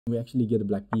We actually get the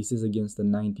black pieces against the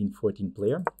 1914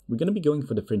 player. We're going to be going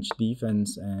for the French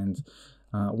defense, and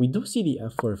we do see the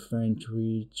f4 French,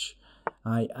 which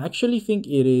I actually think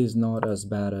it is not as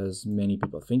bad as many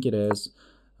people think it is.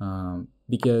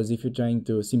 Because if you're trying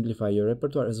to simplify your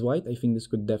repertoire as white, I think this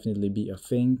could definitely be a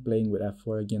thing, playing with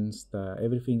f4 against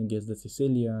everything against the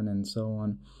Sicilian and so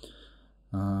on.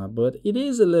 But it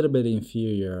is a little bit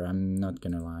inferior, I'm not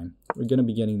gonna lie. We're gonna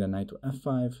be getting the knight to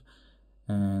f5,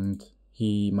 and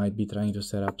he might be trying to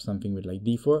set up something with like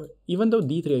d4, even though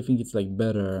d3 I think it's like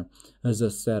better as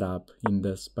a setup in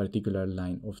this particular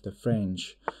line of the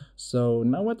French. So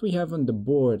now what we have on the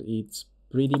board, it's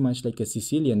pretty much like a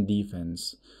Sicilian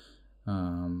defense,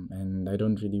 and I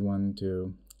don't really want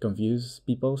to confuse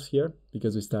people here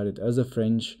because we started as a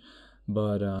French,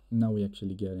 but now we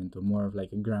actually get into more of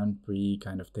like a Grand Prix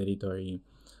kind of territory,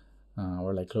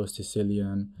 or like close to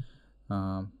Sicilian.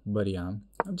 But yeah,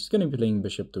 I'm just gonna be playing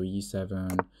bishop to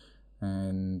e7,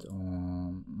 and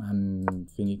I'm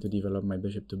thinking to develop my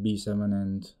bishop to b7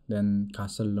 and then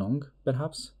castle long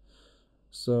perhaps.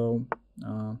 So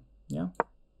yeah,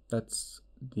 that's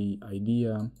the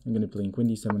idea. I'm gonna play queen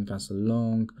d7, castle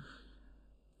long,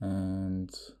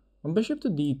 and on bishop to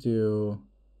d2,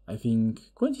 I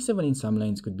think queen d7 in some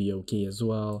lines could be okay as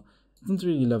well. I don't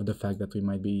really love the fact that we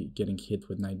might be getting hit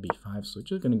with knight b5, so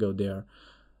just gonna go there.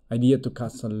 Idea to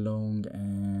castle long,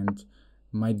 and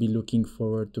might be looking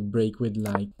forward to break with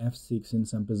like f6 in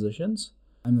some positions.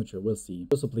 I'm not sure, we'll see.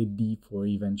 Also play d4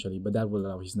 eventually, but that will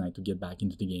allow his knight to get back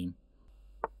into the game.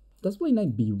 Does play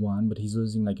knight b1, but he's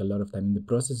losing like a lot of time in the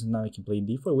process, and now I can play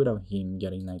d4 without him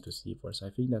getting knight to c4. So I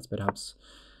think that's perhaps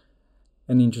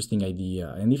an interesting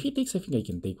idea. And if he takes, I think I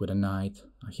can take with a knight,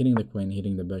 hitting the queen,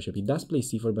 hitting the bishop. He does play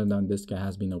c4, but now this guy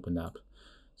has been opened up.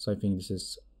 So I think this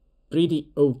is pretty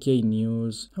okay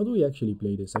news. How do we actually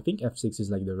play this? I think f6 is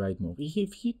like the right move.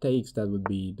 If he takes, that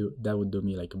would do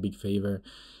me like a big favor.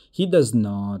 He does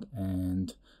not,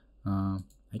 and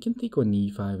I can take on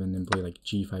e5 and then play like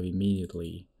g5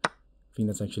 immediately. I think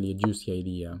that's actually a juicy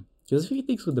idea. Because if he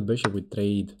takes with the bishop, we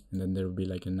trade, and then there will be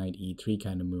like a knight e3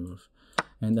 kind of move.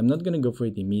 And I'm not gonna go for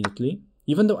it immediately,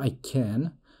 even though I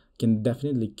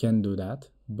definitely do that.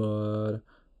 But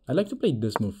I like to play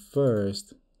this move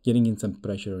first, getting in some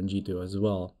pressure on g2 as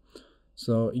well.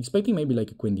 So expecting maybe like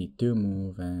a queen d2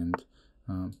 move, and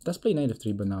let's play knight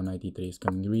f3, but now knight e3 is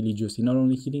coming really juicy, not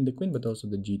only hitting the queen but also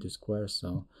the g2 square.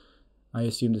 So I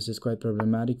assume this is quite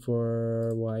problematic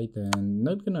for white, and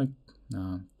not gonna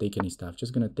take any stuff,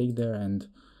 just gonna take there, and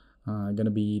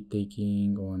gonna be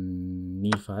taking on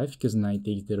e5, because knight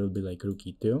takes, there will be like rook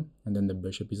e2, and then the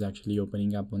bishop is actually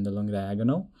opening up on the long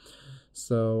diagonal.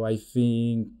 So I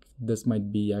think this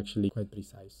might be actually quite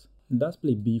precise. Does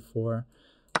play b4,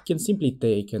 he can simply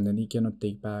take, and then he cannot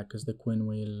take back because the queen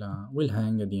will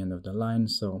hang at the end of the line.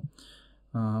 So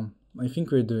I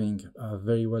think we're doing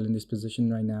very well in this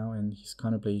position right now, and his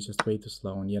counterplay is just way too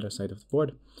slow on the other side of the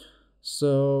board.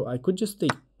 So I could just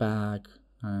take back,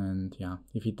 and yeah,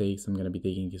 if he takes, I'm gonna be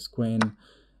taking his queen,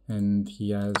 and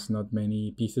he has not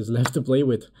many pieces left to play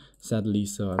with, sadly.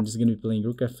 So I'm just gonna be playing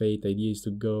rook f8. The idea is to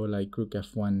go like rook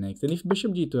f1 next, and if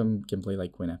bishop g2, I can play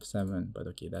like queen f7, but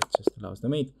okay, that just allows the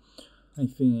mate. I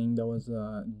think that was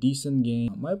a decent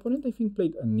game. My opponent, I think,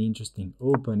 played an interesting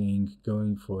opening,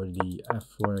 going for the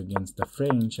f4 against the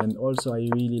French, and also I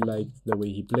really liked the way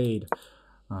he played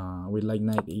with like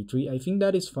knight a3. I think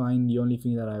that is fine. The only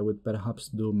thing that I would perhaps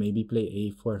do, maybe play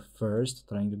a4 first,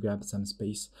 trying to grab some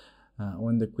space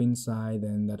on the queen side,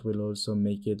 and that will also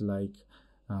make it like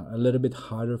a little bit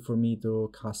harder for me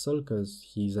to castle,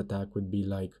 because his attack would be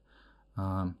like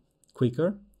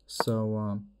quicker.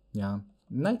 So yeah,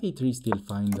 knight a3 is still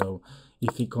fine though.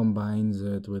 If he combines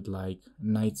it with like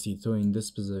knight c2 in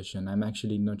this position, I'm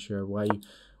actually not sure why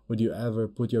would you ever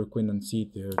put your queen on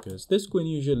c2, because this queen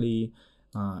usually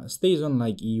stays on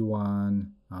like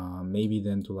e1, maybe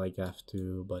then to like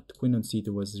f2, but queen on c2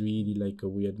 was really like a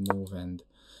weird move, and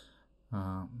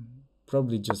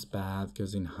probably just bad,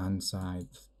 because in hindsight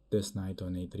this knight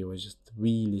on a3 was just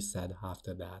really sad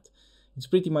after that. It's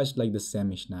pretty much like the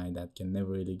Samish knight that can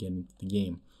never really get into the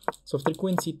game. So after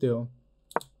queen c2,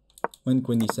 when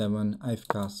queen d7, I've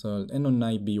castled, and on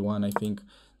knight b1, I think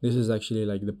this is actually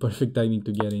like the perfect timing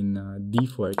to get in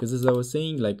d4, because as I was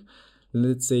saying, like,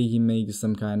 let's say he makes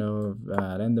some kind of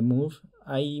random move.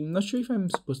 I'm not sure if I'm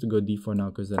supposed to go d4 now,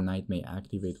 because the knight may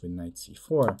activate with knight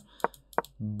c4.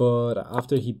 But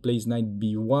after he plays knight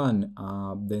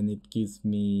b1, then it gives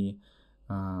me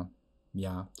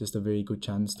yeah, just a very good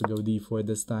chance to go d4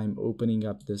 this time, opening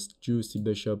up this juicy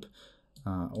bishop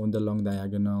on the long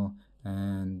diagonal,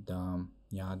 and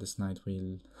yeah, this knight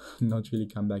will not really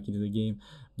come back into the game.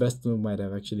 Best move might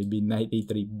have actually been knight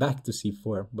a3 back to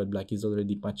c4, but black is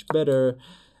already much better.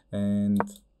 And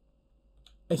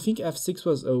I think f6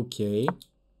 was okay.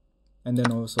 And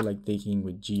then also like taking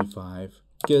with g5,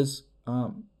 because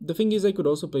the thing is I could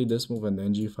also play this move and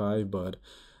then g5, but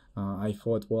I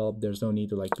thought, well, there's no need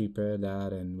to like prepare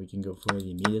that and we can go for it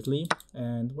immediately.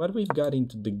 And what we've got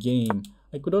into the game,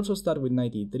 I could also start with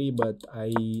knight e3, but I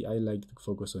like to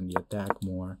focus on the attack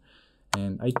more.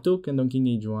 And I took, and on king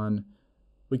h1,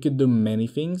 we could do many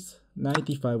things. Knight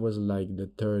e5 was like the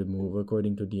third move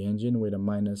according to the engine with a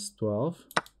 -12.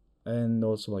 And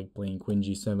also like playing queen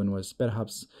g7 was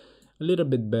perhaps a little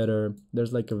bit better.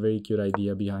 There's like a very cute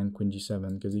idea behind queen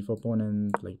g7, because if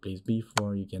opponent like plays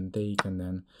b4, you can take, and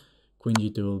then queen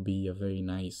g2 will be a very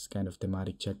nice kind of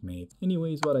thematic checkmate.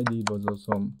 Anyways, what I did was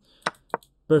also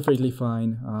perfectly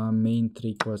fine. Main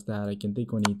trick was that I can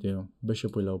take on e2,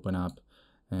 bishop will open up,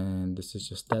 and this is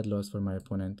just dead loss for my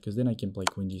opponent, because then I can play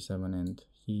queen g7 and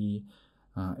he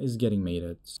is getting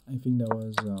mated. I think that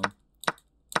was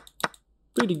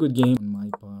pretty good game on my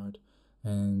part.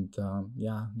 And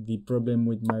yeah, the problem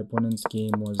with my opponent's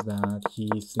game was that he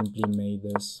simply made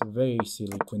this very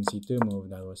silly queen c2 move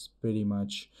that was pretty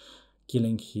much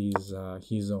killing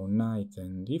his own knight.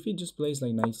 And if he just plays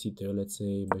like knight c2, let's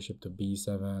say bishop to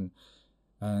b7,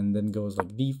 and then goes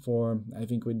like d4, I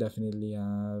think we definitely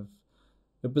have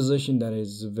a position that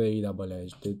is very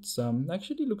double-edged. It's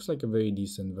actually looks like a very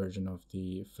decent version of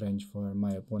the French for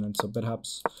my opponent, so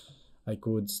perhaps I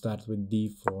could start with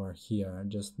d4 here,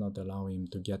 just not allow him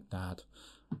to get that.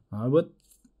 But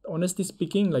honestly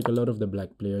speaking, like a lot of the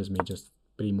black players may just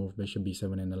pre-move bishop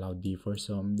b7 and allow d4,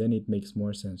 so then it makes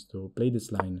more sense to play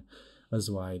this line as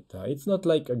white. It's not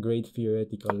like a great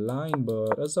theoretical line,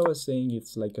 but as I was saying,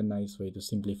 it's like a nice way to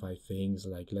simplify things.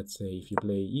 Like let's say if you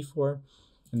play e4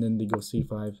 and then they go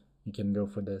c5, you can go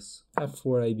for this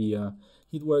f4 idea.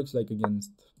 It works like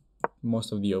against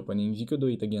most of the openings. You could do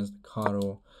it against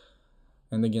Caro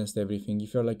and against everything.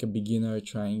 If you're like a beginner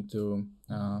trying to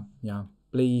yeah,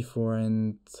 play e4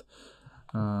 and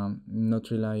not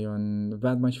rely on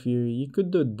that much theory, you could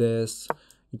do this.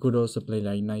 You could also play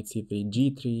like knight c3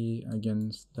 g3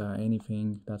 against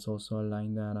anything. That's also a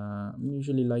line that I'm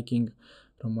usually liking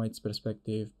from white's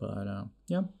perspective. But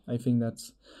yeah, I think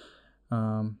that's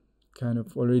kind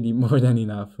of already more than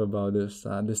enough about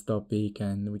this topic,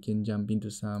 and we can jump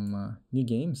into some new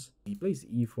games. He plays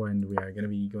e4, and we are gonna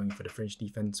be going for the French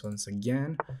defense once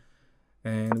again.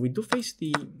 And we do face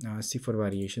the c4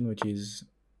 variation, which is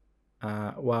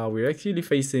wow, we're actually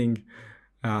facing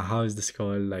how is this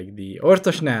called, like the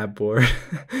Orthoschnap, or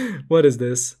what is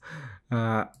this?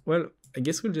 Well, I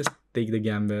guess we'll just take the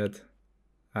gambit.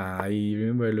 I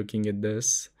remember looking at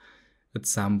this at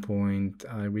some point.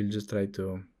 I will just try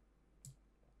to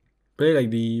play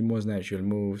like the most natural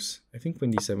moves. I think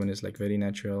queen d7 is like very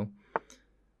natural.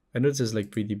 I know this is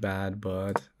like pretty bad,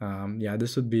 but yeah,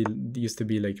 this would be used to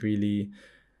be like really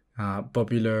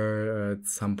popular at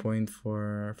some point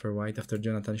for white after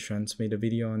Jonathan Schantz made a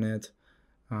video on it.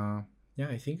 Yeah,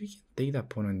 I think we can take that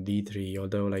pawn on d3,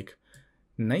 although like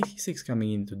knight e6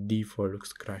 coming into d4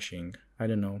 looks crushing. I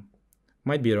don't know,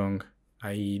 might be wrong.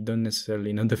 I don't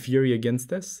necessarily know the theory against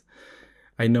this.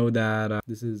 I know that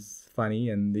this is funny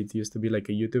and it used to be like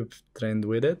a YouTube trend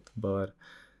with it, but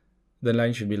the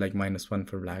line should be like -1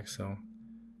 for black, so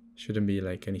shouldn't be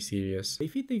like any serious.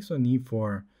 If he takes on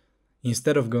e4,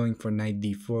 instead of going for knight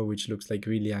d4, which looks like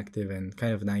really active and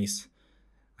kind of nice,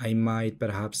 I might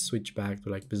perhaps switch back to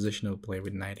like positional play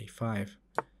with knight a5,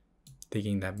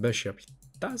 taking that bishop. It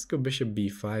does go bishop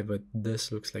b5, but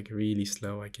this looks like really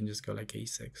slow. I can just go like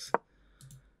a6.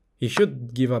 He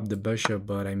should give up the bishop,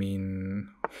 but I mean,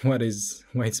 what is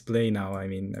white's play now? I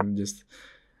mean, I'm just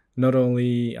not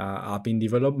only up in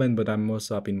development, but I'm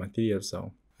also up in material,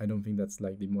 so I don't think that's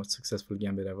like the most successful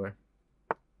gambit ever.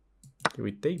 Okay,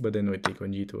 we take, but then we take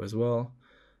on g2 as well.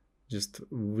 Just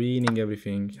winning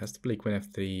everything. Has to play queen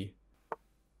f3.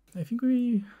 I think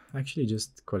we actually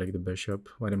just collect the bishop.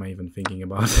 What am I even thinking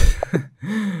about?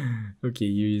 Okay,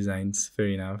 he resigns. Fair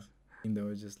enough. That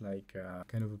was just like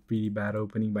kind of a pretty bad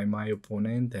opening by my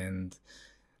opponent, and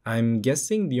I'm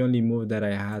guessing the only move that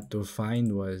I had to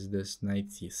find was this knight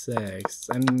c6.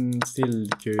 I'm still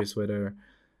curious whether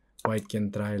white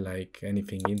can try like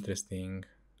anything interesting.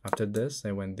 After this,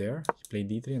 I went there, he played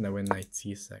d3, and I went knight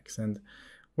c6. And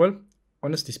well,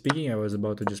 honestly speaking, I was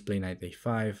about to just play knight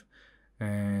a5,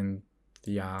 and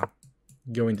yeah,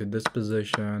 go into this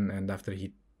position, and after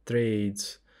he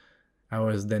trades, I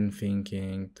was then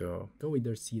thinking to go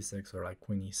either c6 or like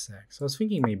queen e6. I was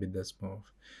thinking maybe this move.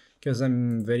 because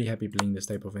I'm very happy playing this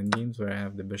type of endgames where I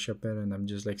have the bishop pair and I'm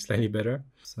just like slightly better.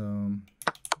 So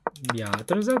yeah, it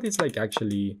turns out it's like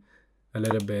actually a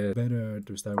little bit better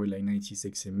to start with like knight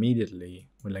c6 immediately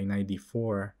with like knight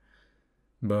d4.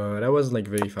 But I was like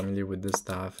very familiar with this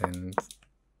stuff and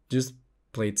just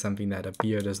played something that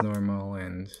appeared as normal,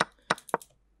 and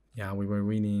yeah, we were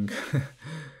winning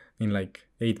in like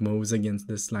 8 moves against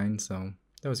this line, so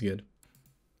that was good.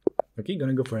 Okay,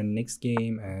 gonna go for our next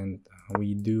game, and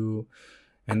we do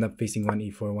end up facing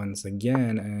 1e4 once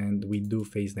again, and we do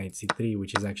face knight c3,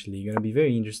 which is actually gonna be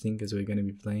very interesting because we're gonna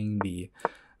be playing the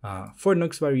 4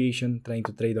 nooks variation, trying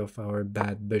to trade off our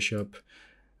bad bishop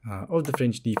of the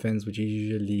French defense, which is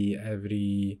usually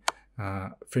every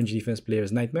French defense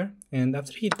player's nightmare. And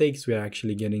after he takes, we're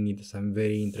actually getting into some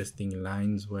very interesting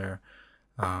lines where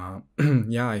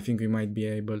yeah, I think we might be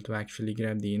able to actually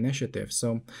grab the initiative.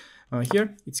 So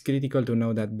here it's critical to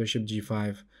know that bishop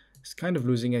g5 is kind of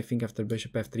losing, I think, after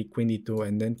bishop f3, queen d2,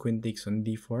 and then queen takes on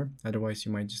d4. Otherwise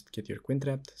you might just get your queen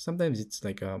trapped. Sometimes it's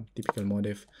like a typical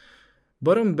motif.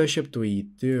 Bottom bishop to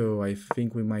e2, I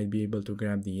think we might be able to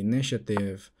grab the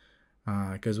initiative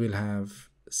because we'll have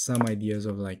some ideas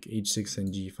of like h6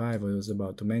 and g5 I was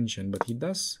about to mention, but he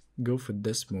does go for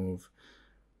this move.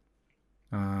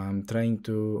 Trying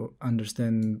to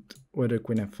understand whether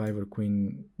queen f5 or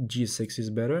queen g6 is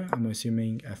better. I'm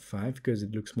assuming f5 because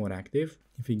it looks more active.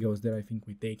 If he goes there, I think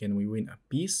we take and we win a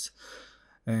piece.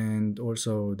 And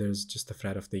also there's just a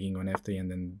threat of taking on f3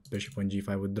 and then bishop on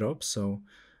g5 would drop. So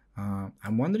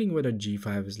I'm wondering whether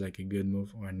g5 is like a good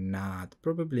move or not.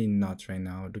 Probably not right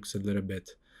now. It looks a little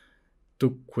bit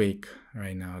too quick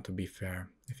right now, to be fair.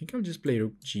 I think I'll just play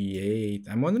rook g8.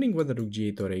 I'm wondering whether rook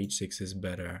g8 or h6 is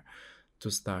better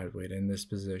to start with in this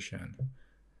position.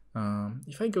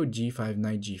 If I go g5,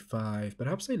 knight g5,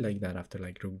 perhaps I like that after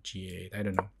like rook g8. I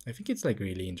don't know. I think it's like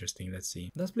really interesting. Let's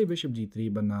see. Let's play bishop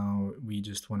g3, but now we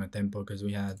just want a tempo because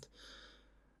we had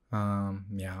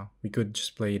yeah, we could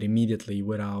just play it immediately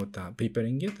without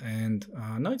preparing it. And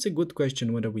now it's a good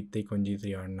question whether we take on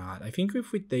g3 or not. I think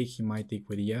if we take, he might take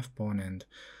with the f pawn and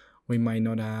we might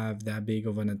not have that big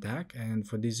of an attack. And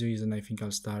for this reason, I think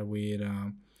I'll start with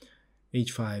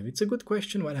h5. It's a good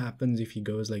question what happens if he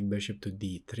goes like bishop to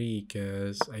d3,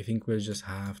 because I think we'll just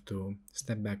have to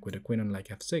step back with a queen on like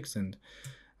f6 and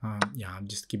yeah,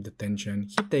 just keep the tension.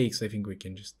 He takes, I think we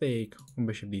can just take on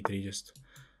bishop d3, just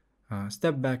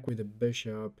step back with the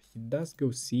bishop. He does go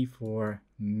c4,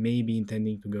 maybe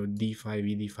intending to go d5,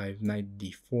 e d5, knight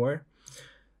d4.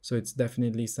 So it's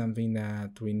definitely something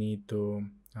that we need to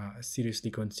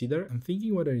seriously consider. I'm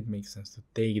thinking whether it makes sense to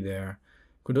take there.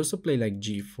 Could also play like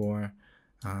g4,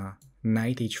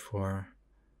 knight h4,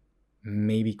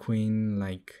 maybe queen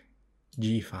like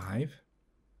g5.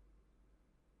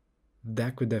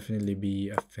 That could definitely be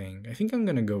a thing. I think I'm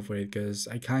gonna go for it because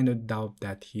I kind of doubt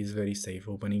that he's very safe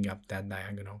opening up that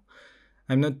diagonal.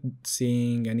 I'm not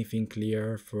seeing anything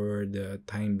clear for the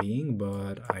time being,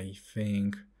 but I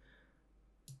think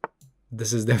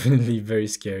this is definitely very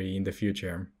scary in the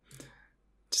future.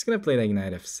 Just gonna play like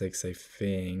knight f6, I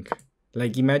think.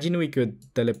 Like, imagine we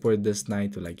could teleport this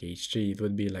knight to like h3. It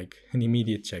would be like an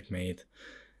immediate checkmate.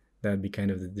 That'd be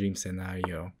kind of the dream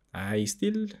scenario. I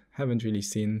still haven't really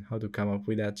seen how to come up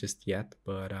with that just yet,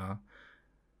 but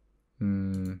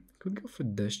could go for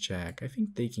this check. I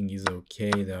think taking is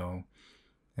okay though.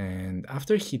 And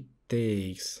after he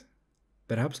takes,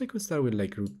 perhaps I could start with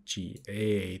like rook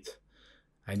g8.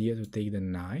 Idea to take the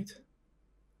knight.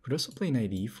 Could also play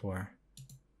knight e4.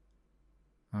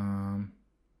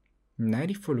 Knight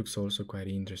e4 looks also quite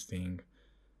interesting,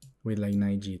 with like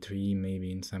knight g3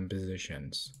 maybe in some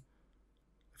positions.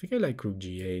 I think I like rook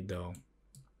g8 though.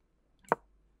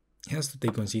 He has to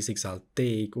take on c6, I'll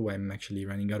take. Oh, I'm actually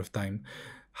running out of time.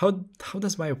 How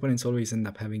does my opponents always end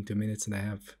up having 2 minutes and I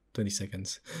have 20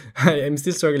 seconds? I'm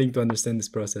still struggling to understand this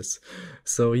process.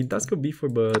 So he does go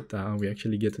b4, but we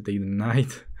actually get to take the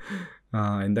knight.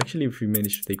 And actually if we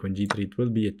manage to take on g3, it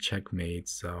will be a checkmate.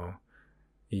 So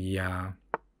yeah,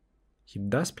 he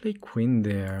does play queen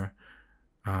there.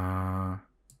 I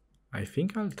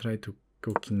think I'll try to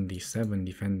go king d7,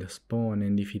 defend the pawn,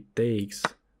 and if he takes,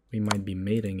 we might be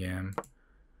mating him.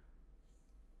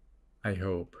 I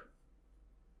hope.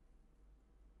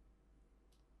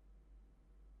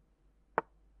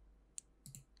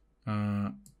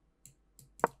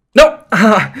 No!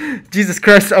 Jesus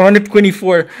Christ, I wanted queen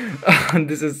e4.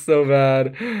 This is so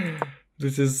bad.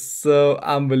 This is so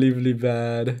unbelievably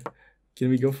bad. Can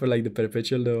we go for like the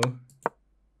perpetual though?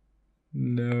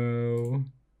 No.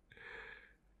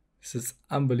 This is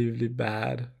unbelievably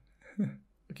bad.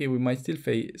 Okay, we might still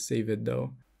save it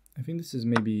though. I think this is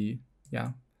maybe,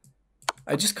 yeah.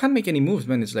 I just can't make any moves,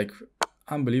 man. It's like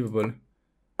unbelievable.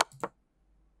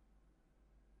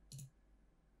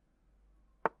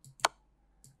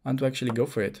 I want to actually go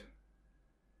for it.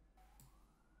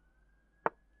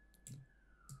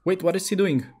 Wait, what is he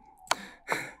doing?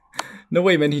 No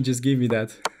way, man. He just gave me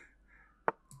that.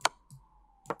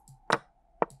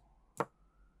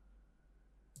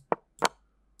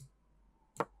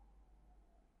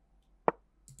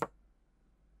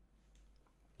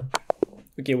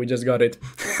 Okay, we just got it.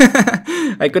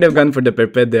 I could have gone for the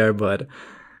perpet there, but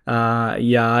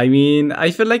yeah, I mean,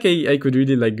 I feel like I could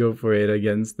really like go for it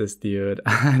against this dude.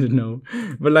 I don't know.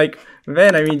 But like,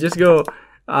 man, I mean, just go.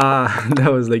 That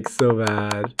was like so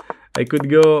bad. I could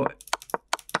go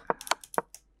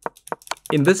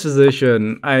in this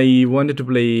position. I wanted to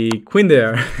play queen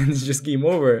there. It's just game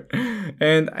over.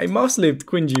 And I mouse slipped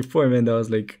queen g4, man. That was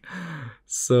like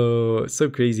so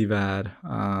crazy bad.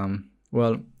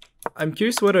 Well, I'm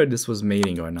curious whether this was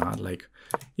mating or not. Like,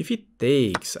 if he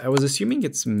takes, I was assuming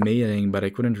it's mating, but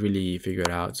I couldn't really figure it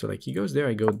out. So like, he goes there,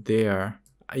 I go there.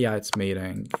 Yeah, it's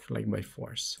mating, like by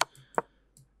force.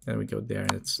 Then we go there,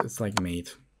 and it's like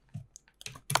mate.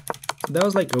 So that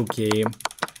was like okay.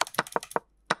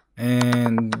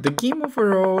 And the game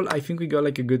overall, I think we got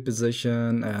like a good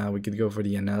position. We could go for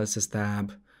the analysis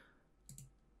tab,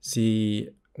 see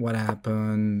what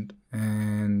happened,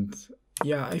 and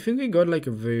yeah, I think we got like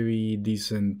a very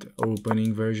decent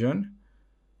opening version.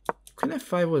 Queen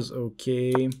f5 was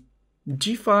okay.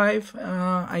 g5,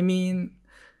 I mean,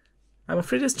 I'm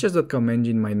afraid this chess.com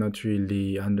engine might not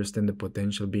really understand the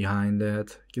potential behind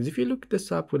it. Because if you look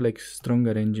this up with like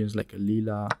stronger engines like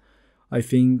Alila, I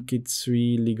think it's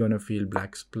really gonna feel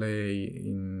black's play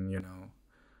in, you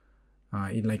know,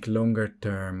 in like longer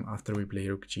term after we play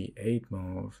rook g8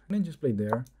 move. And then just play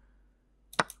there.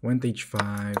 Went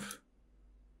h5.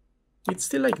 It's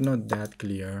still like not that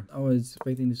clear. I was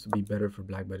expecting this to be better for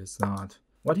black, but it's not.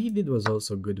 What he did was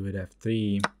also good with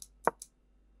f3.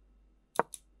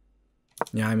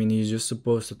 Yeah, I mean, he's just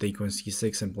supposed to take on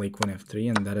c6 and play queen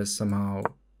f3, and that is somehow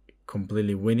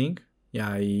completely winning. Yeah,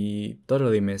 I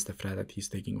totally missed the fact that he's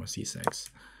taking on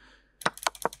c6.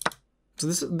 So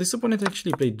this opponent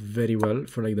actually played very well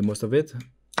for like the most of it,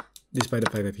 despite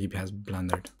the fact that he has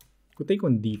blundered. Could take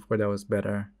on d4, that was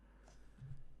better.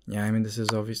 Yeah, I mean, this is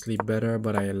obviously better,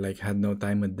 but I like had no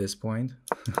time at this point.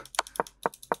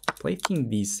 Played king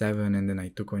d7 and then I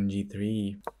took on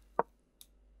g3.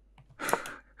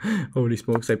 Holy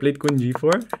smokes, I played queen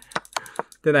g4.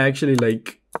 Then I actually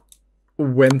like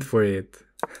went for it.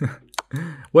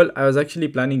 Well, I was actually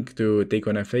planning to take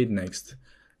on f8 next.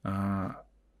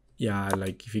 Yeah,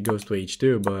 like if he goes to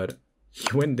h2, but he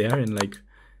went there and like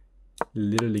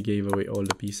literally gave away all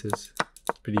the pieces.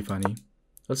 It's pretty funny.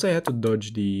 Also, I had to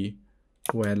dodge the...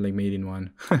 Oh, I had like mate in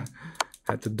one.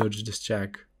 Had to dodge this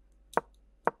check.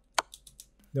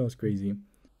 That was crazy.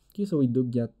 Okay, so we do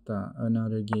get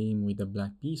another game with the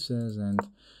black pieces, and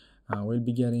we'll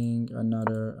be getting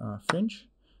another French.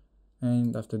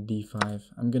 And after d5,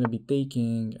 I'm gonna be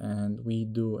taking, and we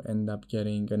do end up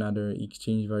getting another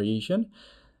exchange variation.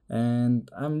 And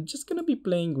I'm just gonna be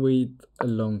playing with a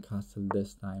long castle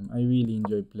this time. I really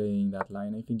enjoy playing that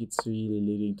line. I think it's really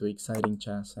leading to exciting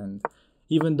chess, and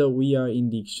even though we are in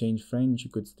the exchange French, you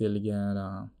could still get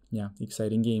yeah,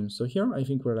 exciting games. So here I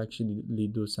think we'll actually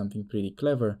do something pretty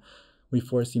clever. We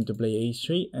force him to play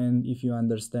h3, and if you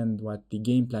understand what the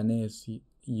game plan is,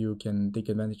 you can take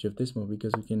advantage of this move,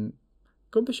 because we can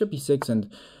go bishop e6, and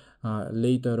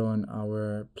later on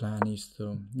our plan is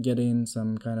to get in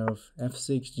some kind of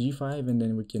f6, g5, and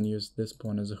then we can use this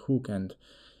pawn as a hook, and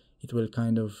it will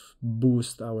kind of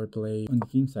boost our play on the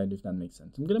king side, if that makes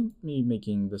sense. I'm gonna be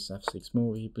making this f6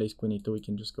 move. He plays queen e2, we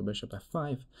can just go bishop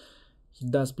f5. He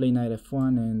does play knight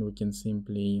f1, and we can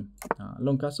simply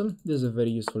long castle. This is a very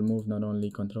useful move, not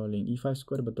only controlling e5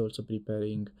 square, but also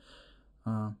preparing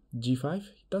g5.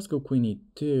 He does go queen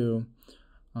e2.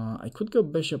 I could go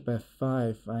bishop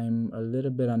f5. I'm a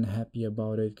little bit unhappy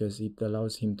about it because it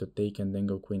allows him to take and then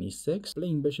go queen e6.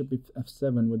 Playing bishop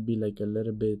f7 would be like a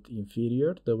little bit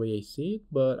inferior the way I see it,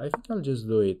 but I think I'll just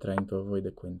do it, trying to avoid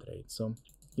the queen trade. So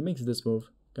he makes this move.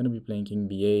 Gonna be playing king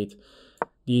b8.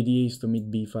 The idea is to meet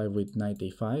b5 with knight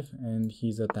a5, and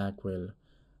his attack will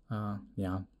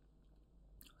yeah,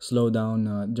 slow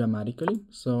down dramatically.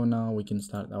 So now we can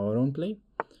start our own play.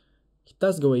 He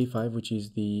does go a5, which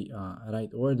is the right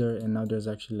order, and now there's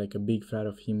actually like a big threat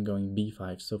of him going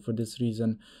b5. So for this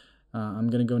reason, I'm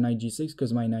gonna go knight g6,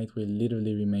 because my knight will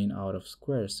literally remain out of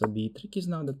squares. So the trick is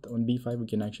now that on b5 we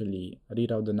can actually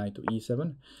reroute the knight to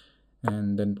e7,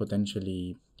 and then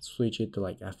potentially switch it to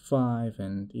like f5,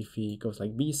 and if he goes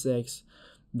like b6,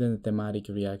 then the thematic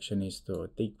reaction is to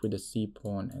take with the c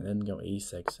pawn and then go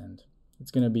a6, and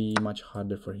it's gonna be much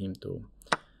harder for him to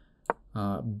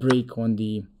break on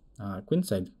the queen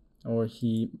side, or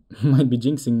he might be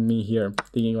jinxing me here,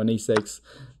 taking on a6.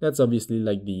 That's obviously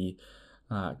like the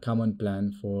common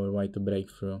plan for white to break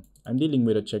through. I'm dealing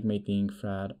with a checkmating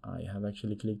frat. I have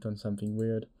actually clicked on something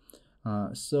weird.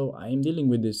 So I'm dealing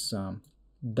with this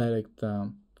direct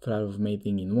threat of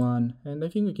mating in 1, and I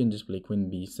think we can just play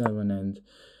queen b7, and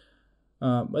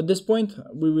at this point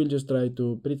we will just try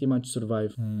to pretty much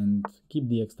survive and keep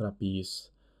the extra piece,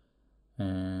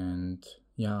 and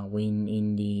yeah, win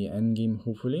in the endgame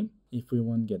hopefully, if we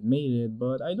won't get mated.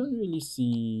 But I don't really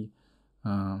see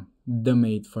the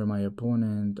mate for my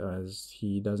opponent, as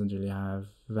he doesn't really have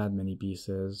that many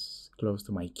pieces close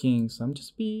to my king, so I'm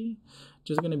just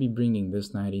gonna be bringing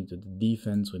this knight into the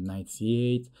defense with knight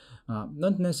c8,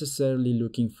 not necessarily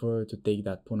looking for to take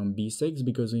that pawn on b6,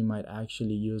 because we might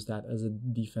actually use that as a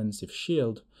defensive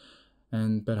shield,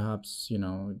 and perhaps, you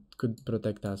know, it could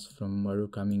protect us from a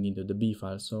rook coming into the b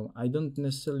file. So I don't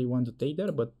necessarily want to take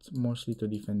there, but mostly to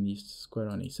defend this square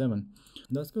on a7.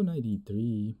 Let's go knight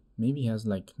e3. Maybe he has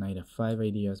like knight f5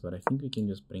 ideas, but I think we can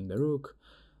just bring the rook.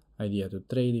 Idea to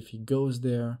trade if he goes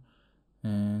there,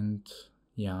 and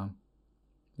yeah,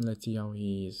 let's see how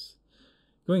he is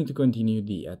going to continue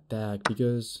the attack,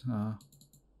 because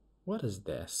what is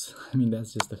this? I mean,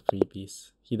 that's just a free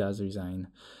piece. He does resign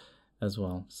as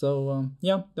well. So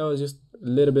yeah, that was just a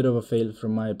little bit of a fail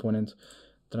from my opponent,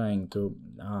 trying to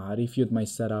refute my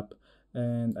setup.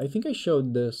 And I think I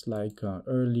showed this like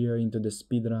earlier into the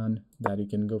speedrun, that you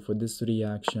can go for this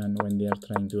reaction when they are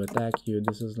trying to attack you.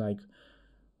 This is like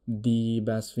the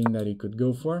best thing that you could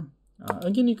go for.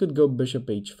 Again, you could go bishop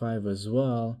h5 as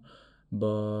well,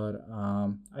 but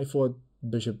I thought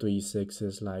bishop to e6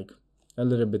 is like a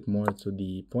little bit more to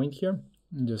the point here,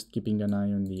 just keeping an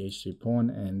eye on the h3 pawn.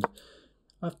 And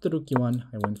after rook e1,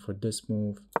 I went for this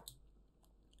move,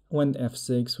 went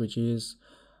f6, which is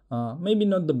maybe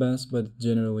not the best, but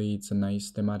generally it's a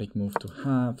nice thematic move to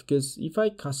have, because if I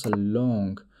castle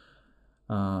long,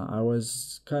 I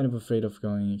was kind of afraid of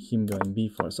him going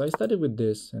b4. So I started with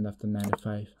this, and after knight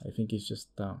f5, I think it's just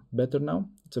better now.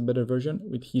 It's a better version,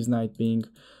 with his knight being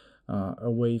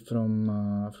away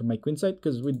from my queen side,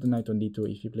 because with the knight on d2,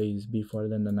 if he plays b4,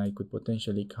 then the knight could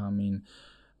potentially come in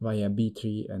via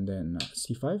b3 and then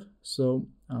c5. So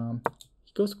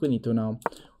he goes queen e2 now,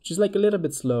 which is like a little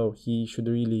bit slow. He should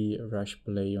really rush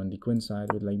play on the queen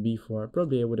side with like b4.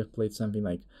 Probably I would have played something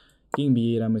like king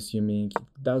b8, I'm assuming.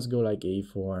 He does go like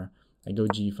a4, I go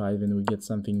g5, and we get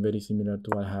something very similar to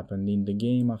what happened in the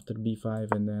game after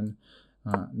b5 and then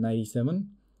knight e7.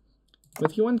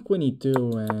 But he went queen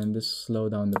e2, and this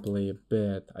slowed down the play a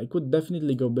bit. I could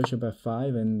definitely go bishop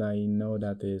f5, and I know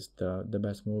that is the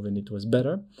best move, and it was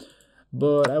better.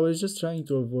 But I was just trying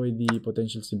to avoid the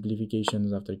potential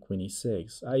simplifications after queen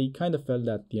e6. I kind of felt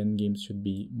that the endgames should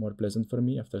be more pleasant for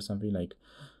me after something like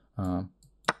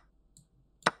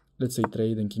let's say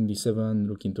trade and king d7,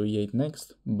 rook into e8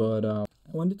 next. But I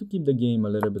wanted to keep the game a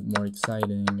little bit more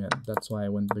exciting, and that's why I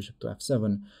went bishop to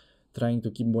f7, trying to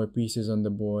keep more pieces on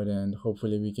the board, and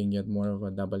hopefully we can get more of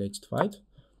a double-edged fight.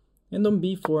 And on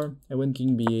b4, I went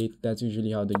king b8. That's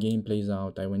usually how the game plays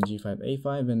out. I went g5,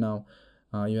 a5, and now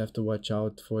you have to watch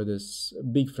out for this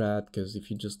big frat, because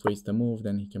if you just waste a move,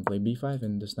 then he can play b5,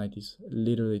 and this knight is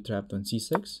literally trapped on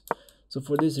c6. So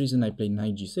for this reason, I played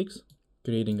knight g6,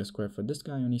 creating a square for this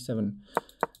guy on e7.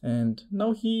 And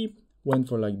now he went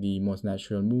for like the most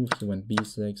natural move. He went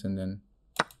b6, and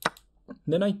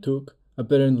then I took.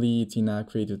 Apparently it's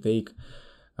inaccurate to take,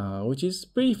 which is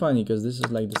pretty funny, because this is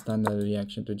like the standard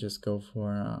reaction to just go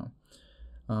for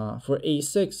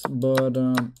a6. But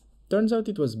turns out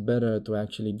it was better to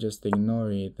actually just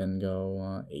ignore it and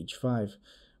go h5,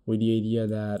 with the idea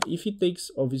that if he takes,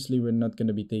 obviously we're not going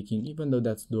to be taking, even though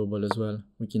that's doable as well.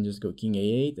 We can just go king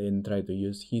a8 and try to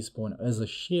use his pawn as a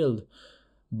shield.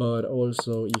 But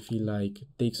also if he like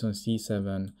takes on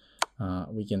c7,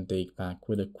 we can take back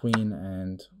with a queen,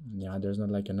 and yeah, there's not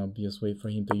like an obvious way for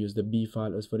him to use the b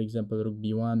file, as for example rook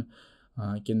b1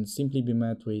 can simply be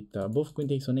met with both queen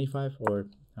takes on a5, or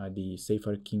the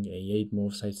safer king a8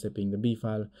 move, sidestepping the b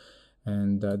file,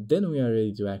 and then we are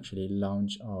ready to actually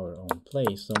launch our own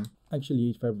play. So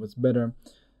actually h5 was better.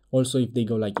 Also, if they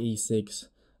go like a6,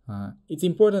 it's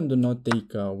important to not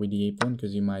take with the a pawn,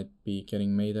 because you might be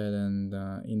getting mated and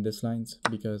in this lines,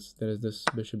 because there is this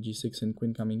bishop g6 and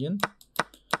queen coming in.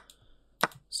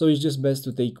 So it's just best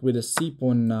to take with a c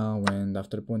pawn now, and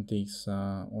after pawn takes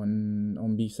on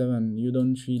b7, you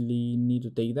don't really need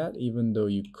to take that, even though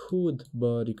you could,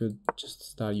 but you could just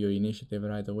start your initiative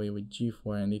right away with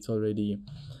g4, and it's already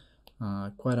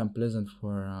quite unpleasant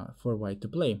for white to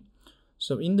play.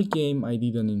 So in the game, I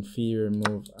did an inferior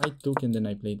move. I took and then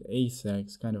I played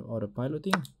a6, kind of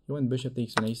autopiloting. He went bishop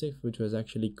takes on a6, which was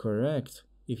actually correct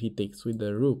if he takes with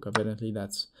the rook. Apparently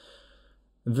that's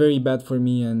very bad for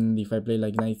me, and if I play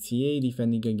like knight c8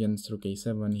 defending against rook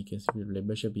a7, he can simply play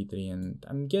bishop e3, and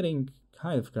I'm getting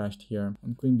kind of crashed here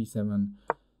on queen b7,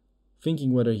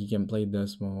 thinking whether he can play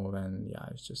this move, and yeah,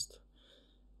 it's just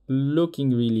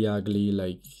looking really ugly.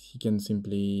 Like he can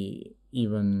simply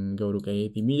even go rook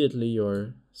a8 immediately,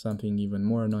 or something even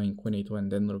more annoying, queen a2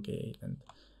 and then rook a8, and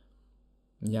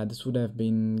yeah, this would have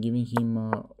been giving him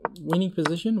a winning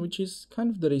position, which is kind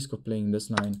of the risk of playing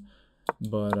this line.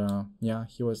 But yeah,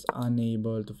 he was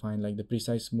unable to find like the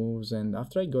precise moves, and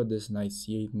after I got this knight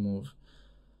c8 move,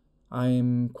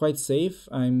 I'm quite safe.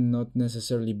 I'm not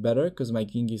necessarily better because my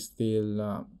king is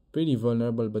still pretty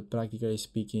vulnerable, but practically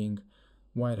speaking,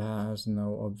 white has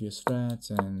no obvious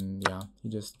threats, and yeah, he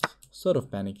just sort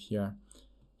of panicked here.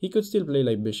 He could still play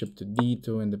like bishop to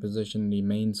d2, and the position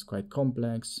remains quite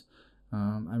complex.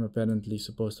 I'm apparently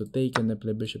supposed to take and then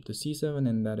play bishop to c7,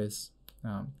 and that is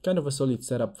kind of a solid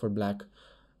setup for black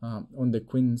on the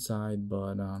queen side.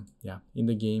 But yeah, in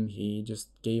the game he just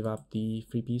gave up the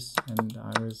free piece, and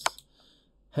I was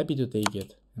happy to take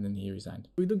it, and then he resigned.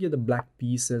 We do get the black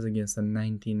pieces against a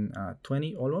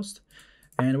 1920 almost,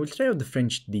 and we'll try out the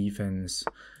French defense,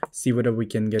 see whether we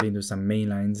can get into some main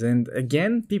lines. And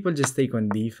again, people just take on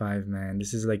d5, man.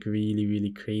 This is like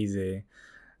really crazy.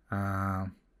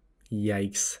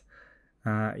 Yikes.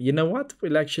 You know what?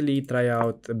 We'll actually try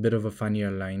out a bit of a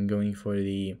funnier line, going for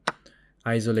the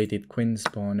isolated queen's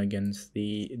pawn against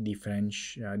the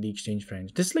French, the exchange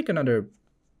French. This is like another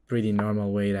pretty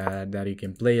normal way that you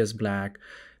can play as black.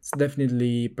 It's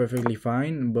definitely perfectly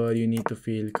fine, but you need to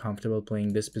feel comfortable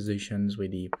playing these positions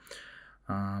with the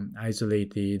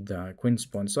isolated queen's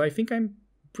pawn. So I think I'm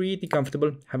pretty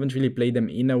comfortable. Haven't really played them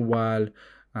in a while.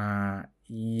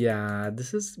 Yeah,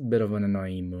 this is a bit of an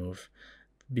annoying move,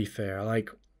 to be fair. Like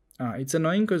it's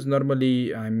annoying because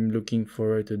normally I'm looking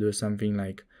forward to do something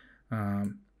like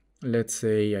let's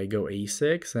say I go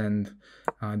a6, and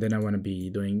then I want to be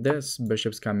doing this,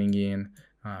 bishop's coming in,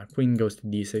 queen goes to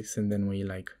d6, and then we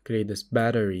like create this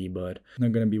battery, but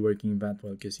not gonna be working that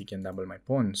well because he can double my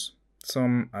pawns. So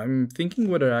I'm thinking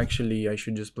whether actually I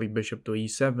should just play bishop to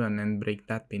e7 and break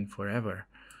that pin forever.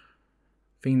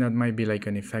 I think that might be like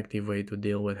an effective way to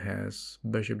deal with his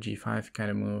bishop g5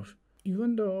 kind of move.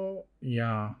 Even though,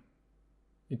 yeah,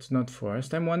 it's not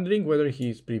forced. I'm wondering whether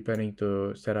he's preparing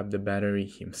to set up the battery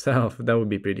himself. That would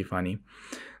be pretty funny.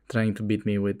 Trying to beat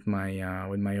me with my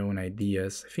own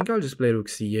ideas. I think I'll just play rook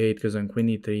c8 because on queen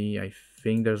e3, I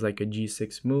think there's like a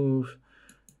g6 move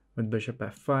with bishop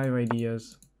f5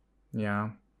 ideas.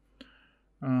 Yeah.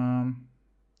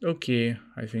 Okay,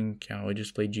 I think yeah, we'll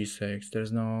just play g6.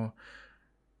 There's not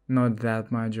that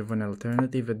much of an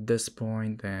alternative at this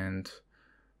point, and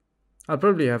I'll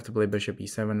probably have to play bishop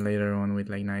e7 later on with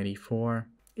like knight e4.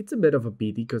 It's a bit of a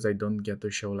pity because I don't get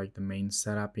to show like the main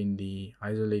setup in the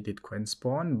isolated queen's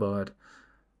pawn, but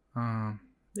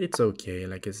it's okay.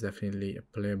 Like it's definitely a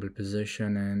playable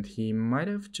position, and he might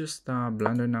have just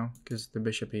blundered now because the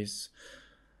bishop is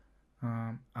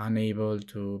unable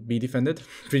to be defended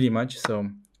pretty much. So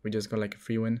we just got like a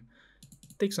free win.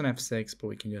 Takes on f6, but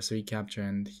we can just recapture,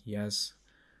 and he has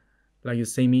like the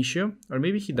same issue, or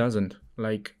maybe he doesn't.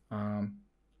 Like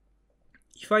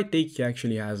if I take, he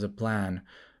actually has a plan.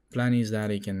 Plan is that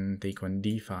he can take on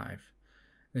d5.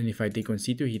 Then if I take on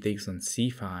c2, he takes on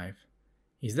c5.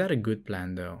 Is that a good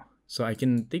plan though? So I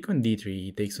can take on d3,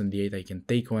 he takes on d8, I can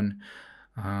take on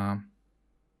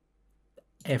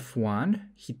f1,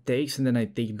 he takes, and then I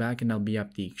take back, and I'll be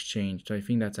up the exchange. So I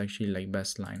think that's actually like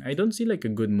best line. I don't see like a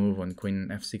good move on queen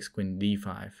f6, queen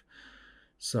d5.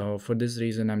 So for this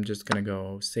reason, I'm just gonna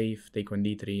go safe, take on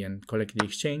d3 and collect the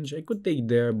exchange. I could take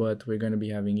there, but we're gonna be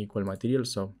having equal material,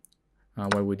 so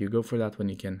why would you go for that when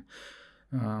you can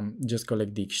just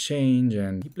collect the exchange?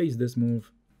 And he plays this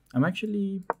move. I'm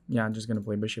actually, yeah, just gonna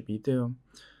play bishop e2,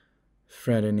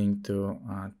 threatening to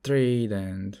trade,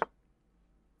 and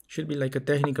should be like a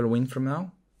technical win from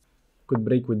now. Could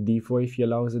break with d4 if he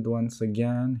allows it once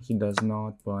again. He does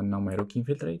not, but now my rook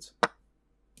infiltrates.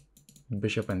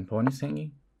 Bishop and pawn is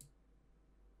hanging.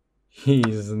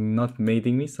 He's not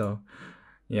mating me, so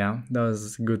yeah, that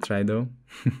was a good try though.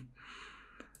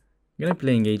 Gonna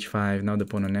playing h5, now the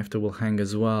pawn on f2 will hang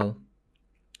as well.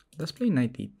 Let's play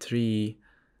knight e3.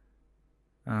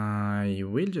 I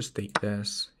will just take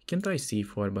this. He can try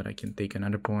c4, but I can take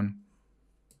another pawn.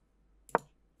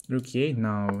 Rook e8,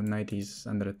 now knight is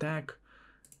under attack.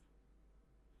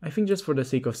 I think just for the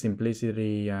sake of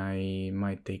simplicity, I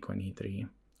might take on e3.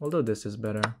 Although this is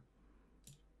better.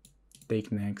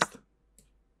 Take next.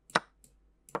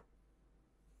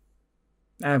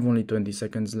 I have only 20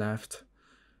 seconds left,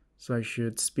 so I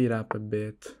should speed up a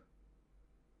bit.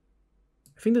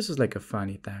 I think this is like a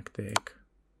funny tactic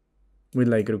with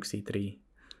like rook c3.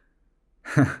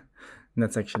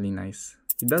 That's actually nice.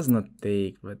 He does not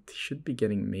take, but he should be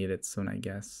getting mated soon, I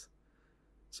guess.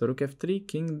 So rook f3,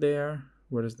 king there.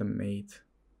 Where is the mate?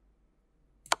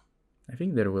 I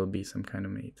think there will be some kind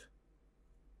of mate.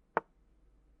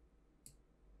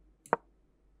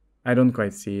 I don't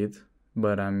quite see it,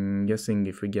 but I'm guessing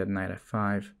if we get knight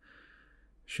f5,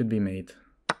 should be mate.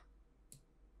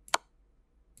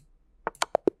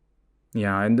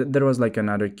 Yeah, and there was like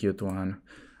another cute one.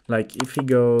 Like if he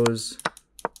goes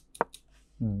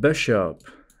bishop,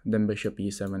 then bishop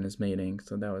e7 is mating.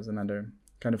 So that was another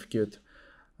kind of cute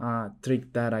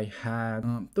trick that I had.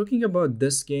 Talking about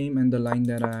this game and the line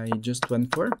that I just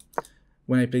went for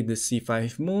when I played the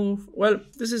c5 move, well,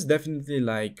 this is definitely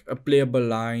like a playable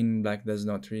line. Black does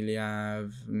not really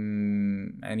have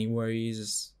any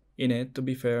worries in it, to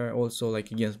be fair. Also,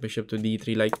 like against bishop to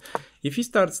d3, like if he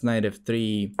starts knight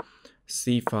f3,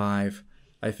 c5,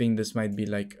 I think this might be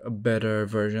like a better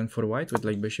version for white with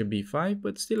like bishop b5,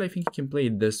 but still I think you can play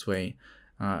it this way.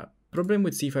 Problem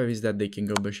with c5 is that they can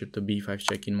go bishop to b5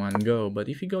 check in one go, but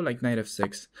if you go like knight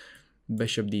f6,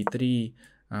 bishop d3,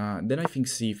 then I think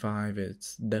c5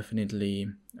 is definitely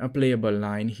a playable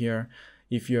line here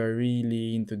if you are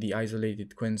really into the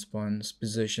isolated queen's pawns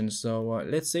position. So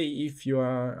let's say if you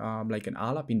are like an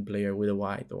Alapin player with a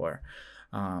white, or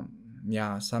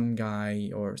yeah, some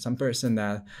guy or some person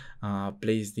that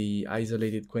plays the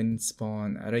isolated queen's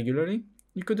pawn regularly,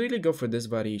 you could really go for this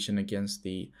variation against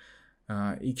the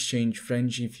exchange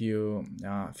French if you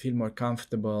feel more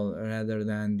comfortable, rather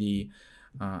than the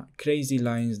crazy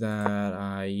lines that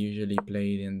I usually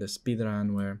played in the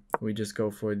speedrun, where we just go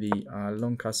for the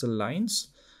long castle lines.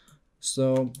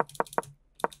 So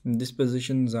these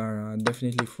positions are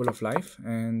definitely full of life,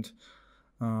 and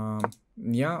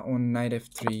yeah, on knight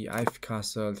f3, I've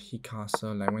castled, he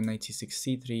castled, I went knight c6,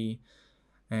 c3,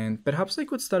 and perhaps I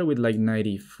could start with like knight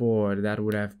e4. That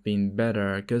would have been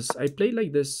better, because I played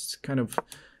like this kind of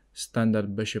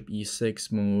standard bishop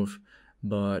e6 move,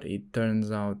 but it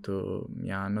turns out to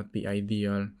not be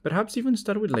ideal. Perhaps even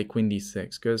start with like queen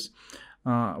d6, because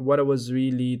what I was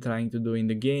really trying to do in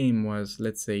the game was,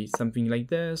 let's say, something like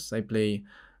this. I play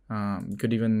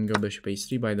could even go bishop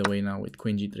h3, by the way, now with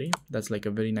queen g3. That's like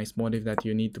a very nice motive that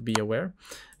you need to be aware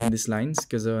in these lines,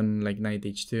 because on like knight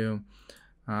h2,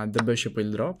 the bishop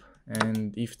will drop,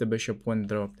 and if the bishop won't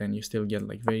drop, then you still get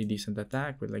like very decent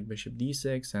attack with like bishop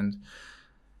d6 and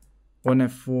on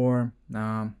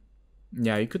f4.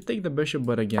 Yeah, you could take the bishop,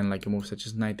 but again, like a move such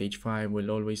as knight h5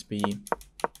 will always be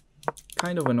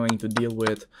kind of annoying to deal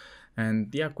with.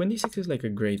 And yeah, queen d6 is like a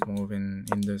great move in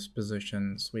these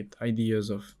positions with ideas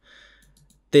of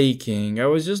taking. I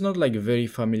was just not like very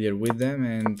familiar with them,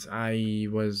 and I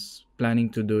was planning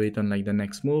to do it on like the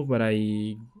next move, but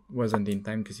I wasn't in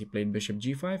time because he played bishop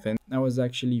g5, and I was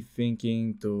actually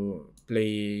thinking to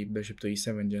play bishop to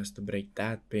e7 just to break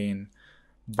that pin.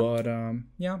 But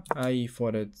yeah, I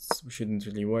thought we shouldn't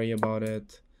really worry about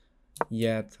it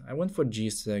yet. I went for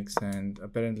g6, and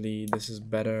apparently this is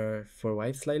better for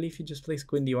white slightly if he just plays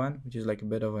queen d1, which is like a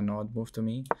bit of an odd move to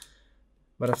me.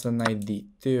 But after knight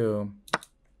d2,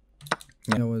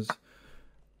 yeah, that was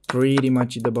pretty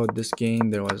much it about this game.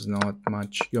 There was not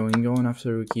much going on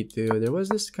after rook e2. There was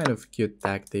this kind of cute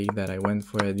tactic that I went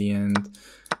for at the end.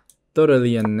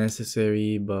 Totally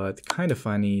unnecessary, but kind of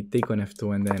funny. Take on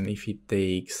f2, and then if he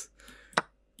takes,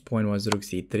 point was rook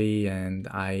c3, and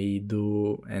I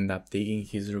do end up taking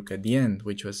his rook at the end,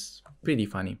 which was pretty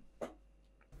funny.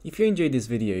 If you enjoyed this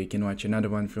video, you can watch another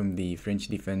one from the French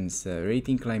defense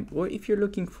rating climb, or if you're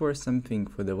looking for something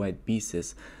for the white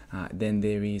pieces, then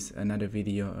there is another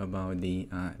video about the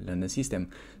London system.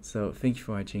 So thank you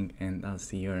for watching, and I'll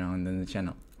see you around on the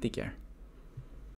channel. Take care.